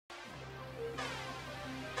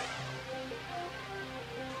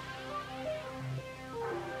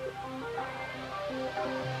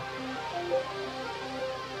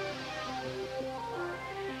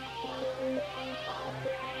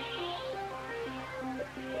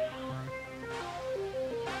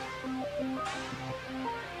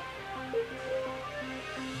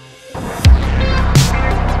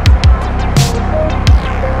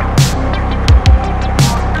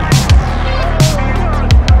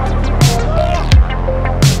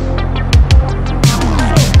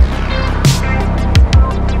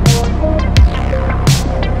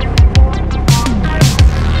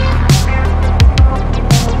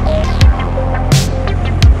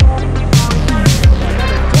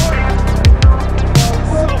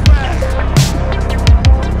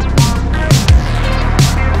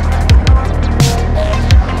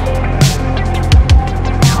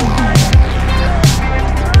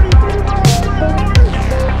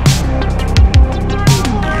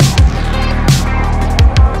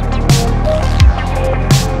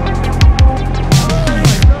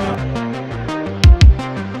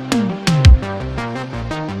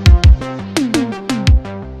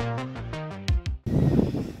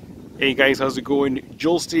Hey guys, how's it going?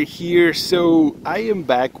 Joelster here. So I am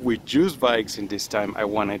back with Juice Bikes, and this time I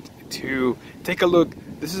wanted to take a look.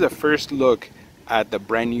 This is a first look at the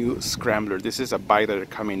brand new Scrambler. This is a bike that are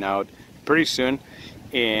coming out pretty soon,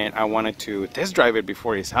 and I wanted to test drive it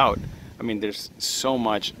before it's out. I mean, there's so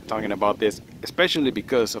much talking about this, especially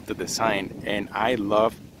because of the design, and I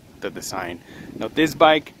love the design. Now this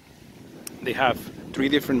bike, they have 3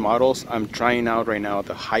 different models. I'm trying out right now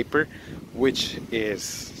the Hyper, which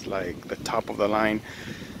is like the top of the line,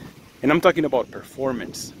 and I'm talking about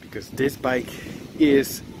performance because this bike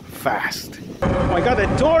is fast. Oh my god,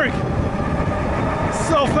 that torque!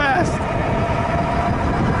 So fast!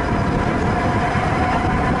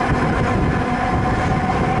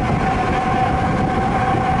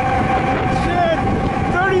 Shit!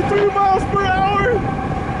 33 miles per hour!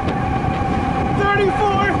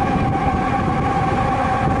 34!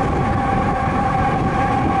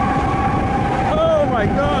 My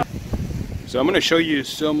God. So I'm going to show you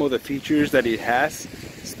some of the features that it has,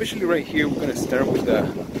 especially right here. We're going to start with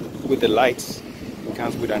the lights. It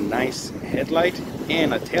comes with a nice headlight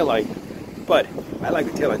and a tail light, but I like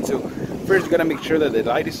the tail light. So first you got to make sure that the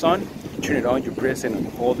light is on. You turn it on, you press and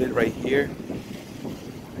hold it right here.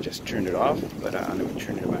 I just turned it off, but I'm going to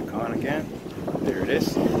turn it back on again. There it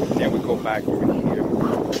is. Then we go back over here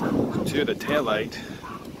to the tail light.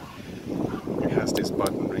 Has this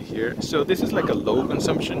button right here. So this is like a low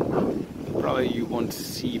consumption. Probably you won't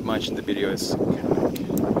see much in the video. It's kind of like,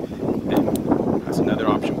 then has another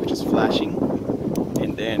option which is flashing,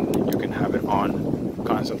 and then you can have it on,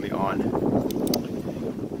 constantly on.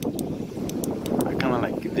 I kind of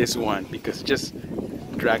like this one because it just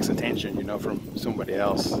drags attention, you know, from somebody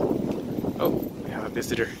else. Oh, we have a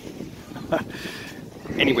visitor.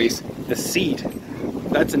 Anyways, the seat,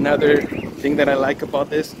 that's another thing that I like about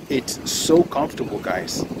this. It's so comfortable,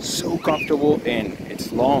 guys, so comfortable, and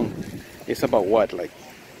it's long. It's about what, like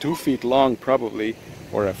 2 feet long probably,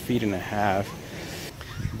 or 1.5 feet.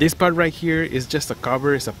 This part right here is just a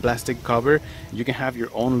cover. It's a plastic cover. You can have your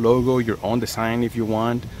own logo, your own design if you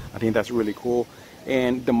want. I think that's really cool.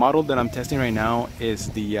 And the model that I'm testing right now is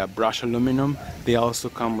the brushed aluminum. They also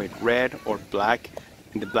come with red or black,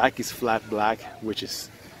 and the black is flat black, which is,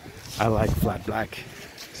 I like flat black,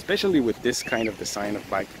 especially with this kind of design of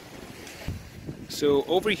bike. So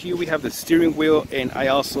over here we have the steering wheel, and I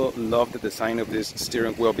also love the design of this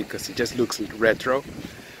steering wheel because it just looks retro.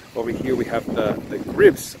 Over here we have the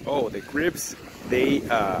grips. Oh, the grips, they're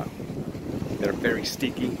very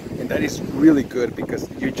sticky, and that is really good because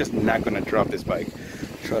you're just not gonna drop this bike,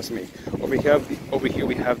 trust me. Over here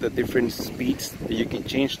we have the different speeds that you can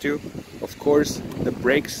change to. Of course, the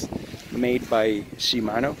brakes made by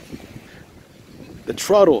Shimano. The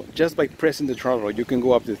throttle, just by pressing the throttle, you can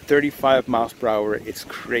go up to 35 miles per hour. It's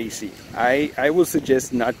crazy. I would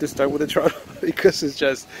suggest not to start with the throttle because it's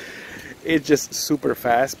just super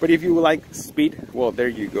fast. But if you like speed, well, there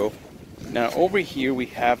you go. Now over here we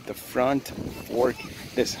have the front fork.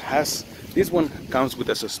 This one comes with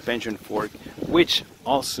a suspension fork, which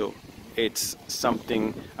also it's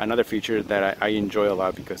another feature that I enjoy a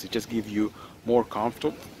lot because it just gives you more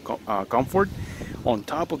comfort. On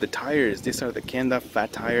top of the tires, these are the Kenda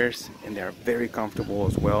fat tires, and they are very comfortable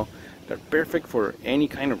as well. They're perfect for any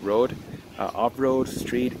kind of road, off-road,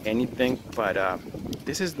 street, anything. But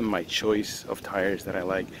this is my choice of tires that I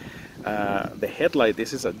like. The headlight,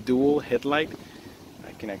 this is a dual headlight.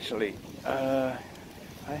 I can actually, I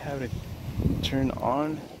have it turned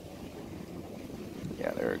on.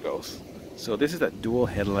 Yeah, there it goes. So this is a dual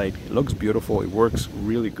headlight. It looks beautiful. It works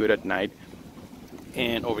really good at night.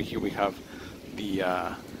 And over here we have the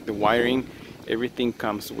wiring. Everything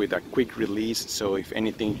comes with a quick release, so if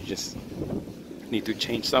anything you just need to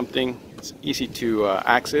change something, it's easy to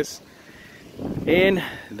access. And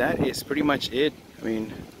that is pretty much it. I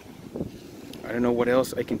mean, I don't know what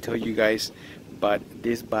else I can tell you guys, but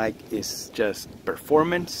this bike is just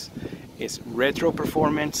performance. It's retro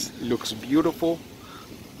performance, looks beautiful.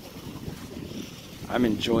 I'm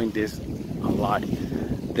enjoying this a lot.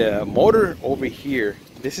 The motor over here,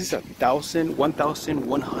 this is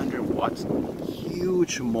 1100 watts,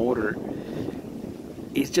 huge motor.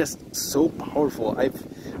 It's just so powerful. I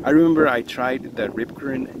remember I tried the Rip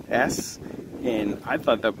Current S, and I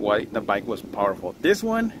thought that the bike was powerful. This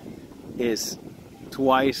one is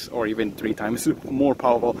twice or even 3 times more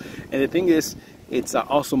powerful. And the thing is, it's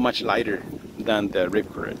also much lighter than the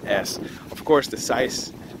Rip Current S. Of course, the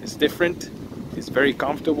size is different. It's very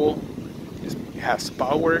comfortable. It has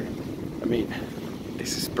power. I mean,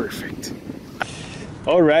 this is perfect.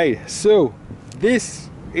 All right, so this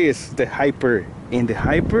is the Hyper And the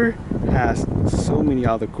Hyper has so many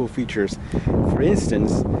other cool features. For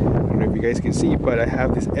instance, I don't know if you guys can see, but I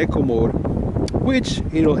have this eco mode, which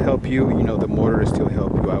it'll help you, you know, the motor will still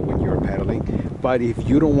help you out when you're pedaling. But if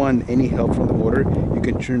you don't want any help from the motor, you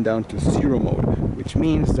can turn down to 0 mode, which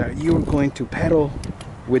means that you're going to pedal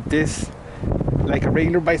with this like a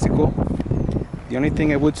regular bicycle. The only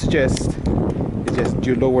thing I would suggest is just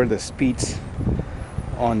you lower the speeds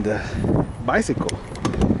on the bicycle.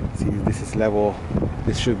 See, this is level,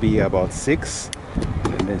 this should be about 6,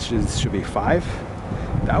 and then this should be 5.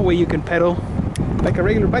 That way you can pedal like a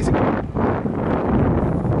regular bicycle.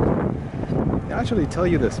 They actually tell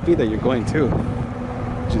you the speed that you're going to,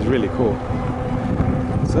 which is really cool.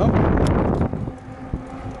 So,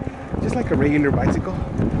 just like a regular bicycle,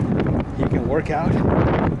 you can work out.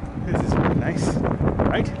 This is really nice,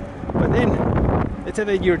 right? But then, let's say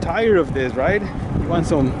that you're tired of this, right? You want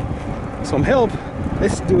some help.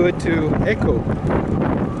 Let's do it to eco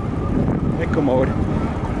mode.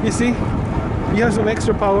 You see, you have some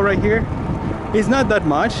extra power right here. It's not that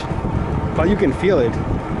much, but you can feel it.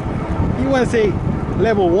 You want to say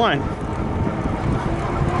level 1,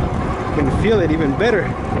 you can feel it even better.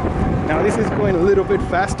 Now this is going a little bit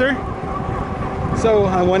faster, so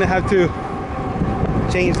I want to have to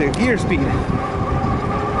change the gear speed.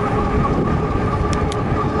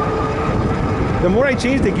 The more I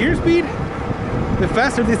change the gear speed, the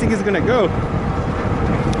faster this thing is gonna go.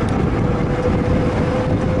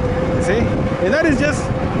 See? And that is just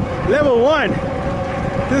level 1.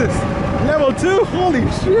 This is level 2. Holy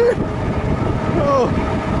shit! Oh.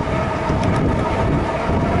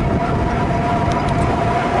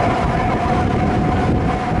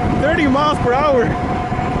 "30 miles per hour.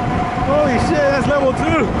 Holy shit, that's level 2.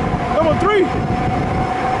 Level 3.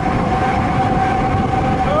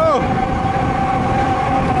 Oh.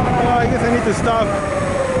 I guess I need to stop.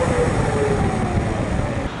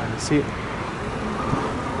 Let's see.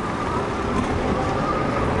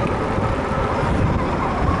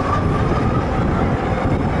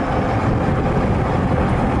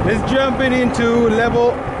 Let's jump it into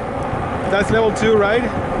level, that's level 2, right?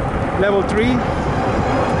 Level 3.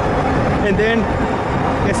 And then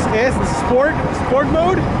SS, sport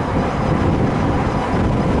mode.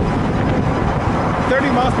 30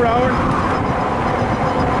 miles per hour.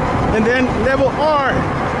 And then level R.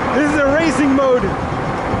 This is a racing mode.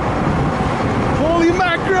 Holy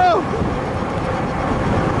macro!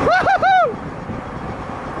 Woo-hoo-hoo!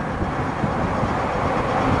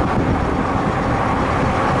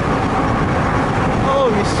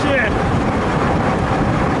 Holy shit!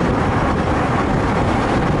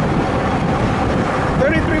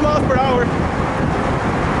 Miles per hour.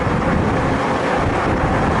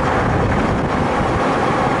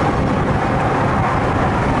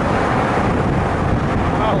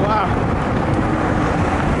 Oh wow.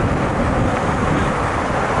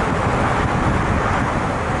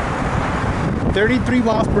 $33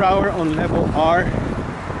 miles per hour on level R.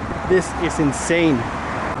 This is insane.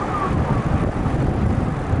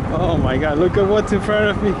 Oh my god, look at what's in front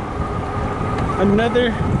of me.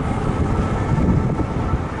 Another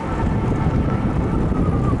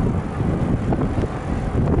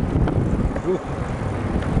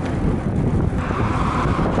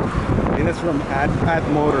from Ad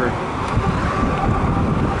Motor,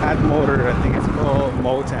 I think it's called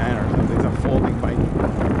Motan or something. It's a folding bike.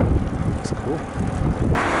 It's cool.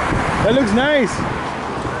 That looks nice.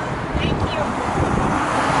 Thank you.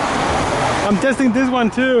 I'm testing this one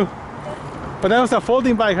too. But that was a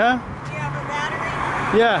folding bike, huh? Do you have a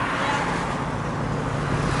battery? Yeah.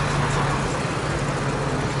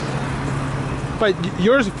 But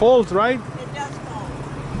yours folds, right? It does fold.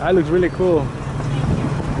 That looks really cool.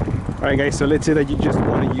 Alright guys, so let's say that you just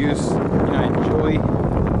want to use,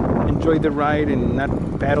 enjoy the ride and not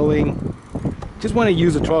pedaling. Just want to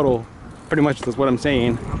use the throttle. Pretty much that's what I'm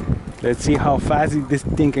saying. Let's see how fast this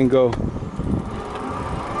thing can go.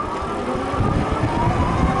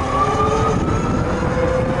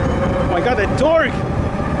 Oh my god, that torque!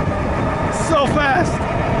 So fast!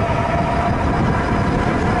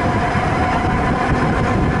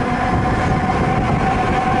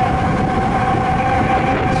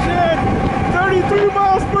 Shit! 33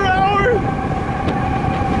 miles per hour!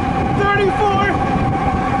 34!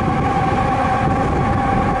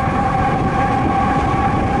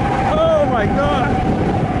 Oh my god!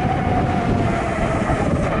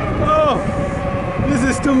 Oh! This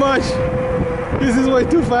is too much! This is way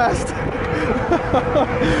too fast!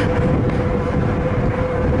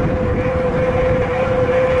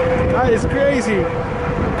 That is crazy!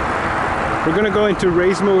 We're gonna go into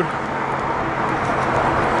race mode.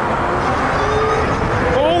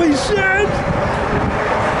 Holy shit!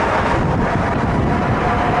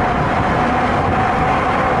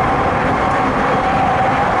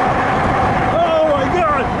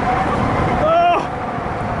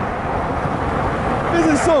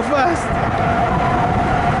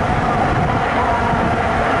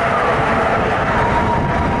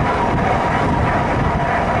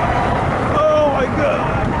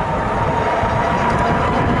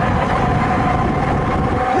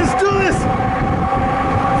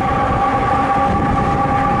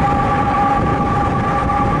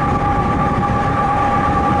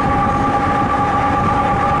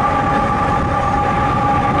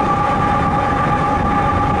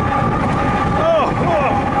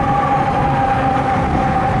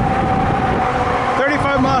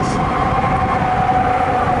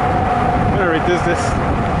 is this.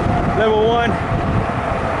 Level 1.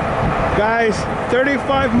 Guys,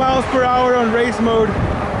 35 miles per hour on race mode.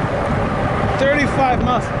 35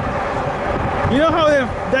 miles. You know how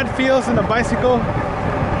that feels in a bicycle?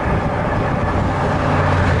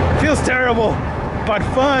 Feels terrible, but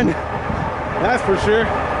fun. That's for sure.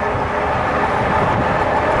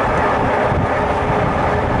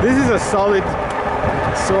 This is a solid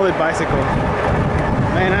bicycle.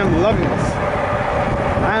 Man, I'm loving this.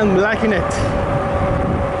 I'm liking it.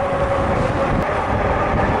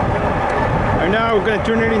 And now we're gonna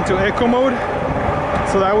turn it into eco mode,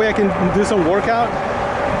 so that way I can do some workout.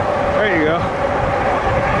 There you go.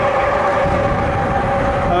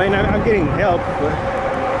 I mean, I'm getting help, but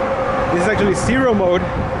this is actually zero mode.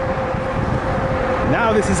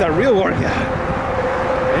 Now this is a real workout.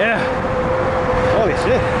 Yeah. Holy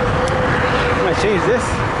shit. I'm gonna change this.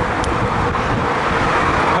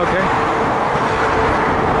 Okay.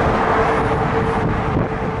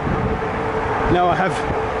 Now I have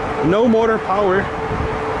no motor power.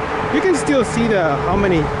 You can still see how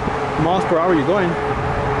many miles per hour you're going,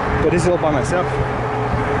 but this is all by myself.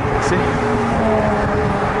 See?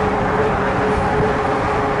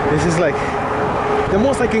 This is like the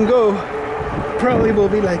most I can go. Probably will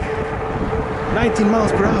be like 19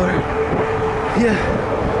 miles per hour. Yeah.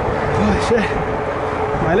 Holy shit.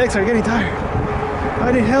 My legs are getting tired.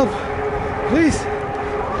 I need help. Please.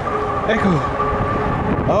 Echo.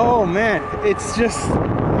 Oh man, it's just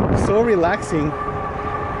so relaxing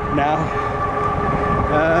now.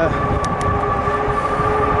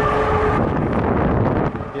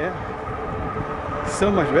 Yeah.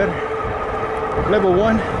 So much better. Level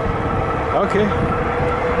 1. Okay.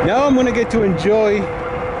 Now I'm gonna get to enjoy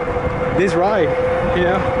this ride, you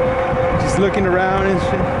know, just looking around and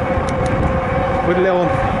shit. With level 9.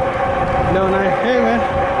 Hey man.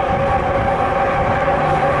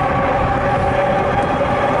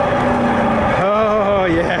 Oh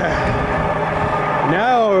yeah.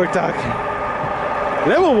 Now we're talking.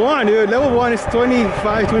 Level 1, dude. Level 1 is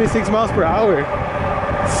 25, 26 miles per hour.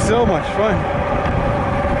 So much fun.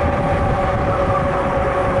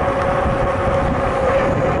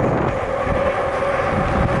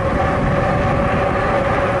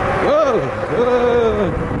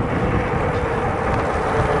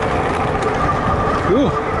 Ooh.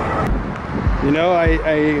 You know, I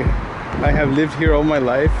have lived here all my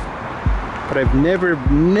life, but I've never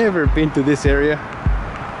been to this area.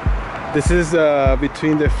 This is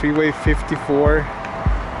between the Freeway 54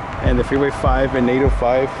 and the Freeway 5 and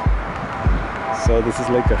 805. So this is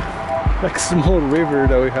like a small river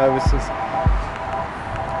that we have. It's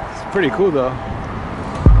pretty cool though.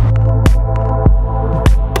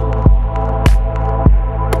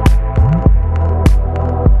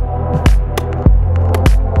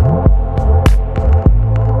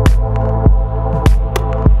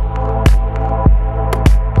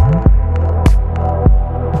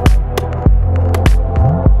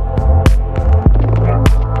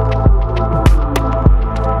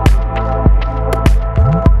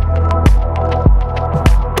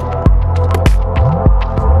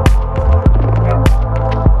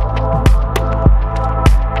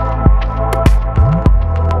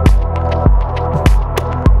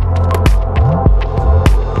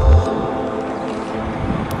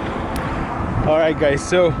 Alright guys,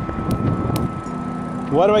 so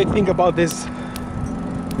what do I think about this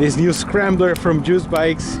new Scrambler from Juice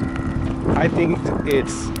Bikes? I think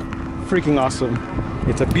it's freaking awesome.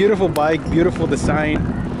 It's a beautiful bike, beautiful design.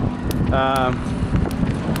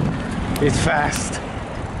 It's fast,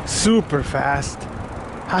 super fast,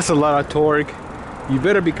 has a lot of torque. You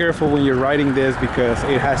better be careful when you're riding this because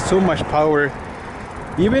it has so much power.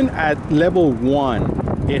 Even at level 1,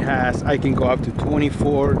 I can go up to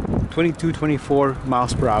 22, 24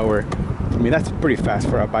 miles per hour. I mean, that's pretty fast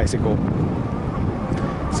for a bicycle.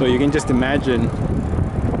 So you can just imagine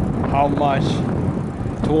how much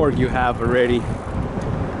torque you have already.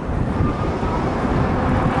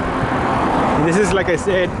 And this is, like I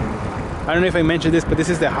said, I don't know if I mentioned this, but this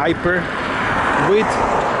is the Hyper with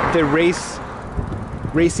the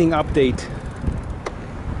racing update.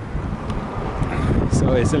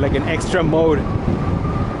 So it's like an extra mode.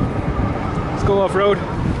 Let's go off-road.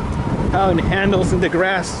 Out in the handles in the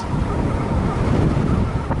grass.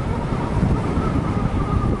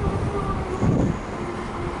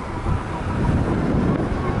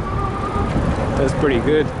 That's pretty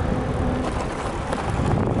good.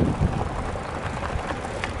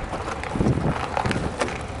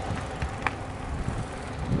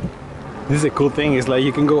 This is a cool thing, is like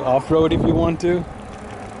you can go off-road if you want to,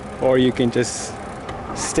 or you can just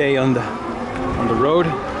stay on the road.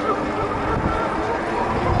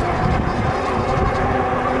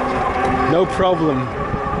 no problem.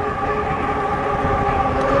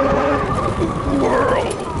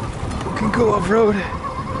 World can go off-road.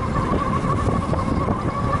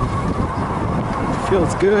 It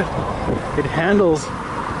feels good. It handles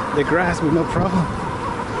the grass with no problem.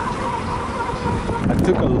 I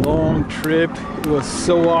took a long trip. It was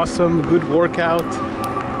so awesome. Good workout.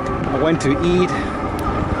 I went to eat.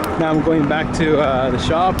 Now I'm going back to the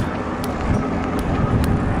shop.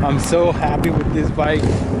 I'm so happy with this bike.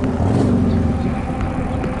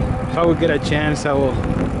 If I would get a chance, I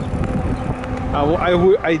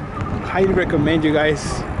highly recommend you guys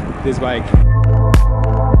this bike.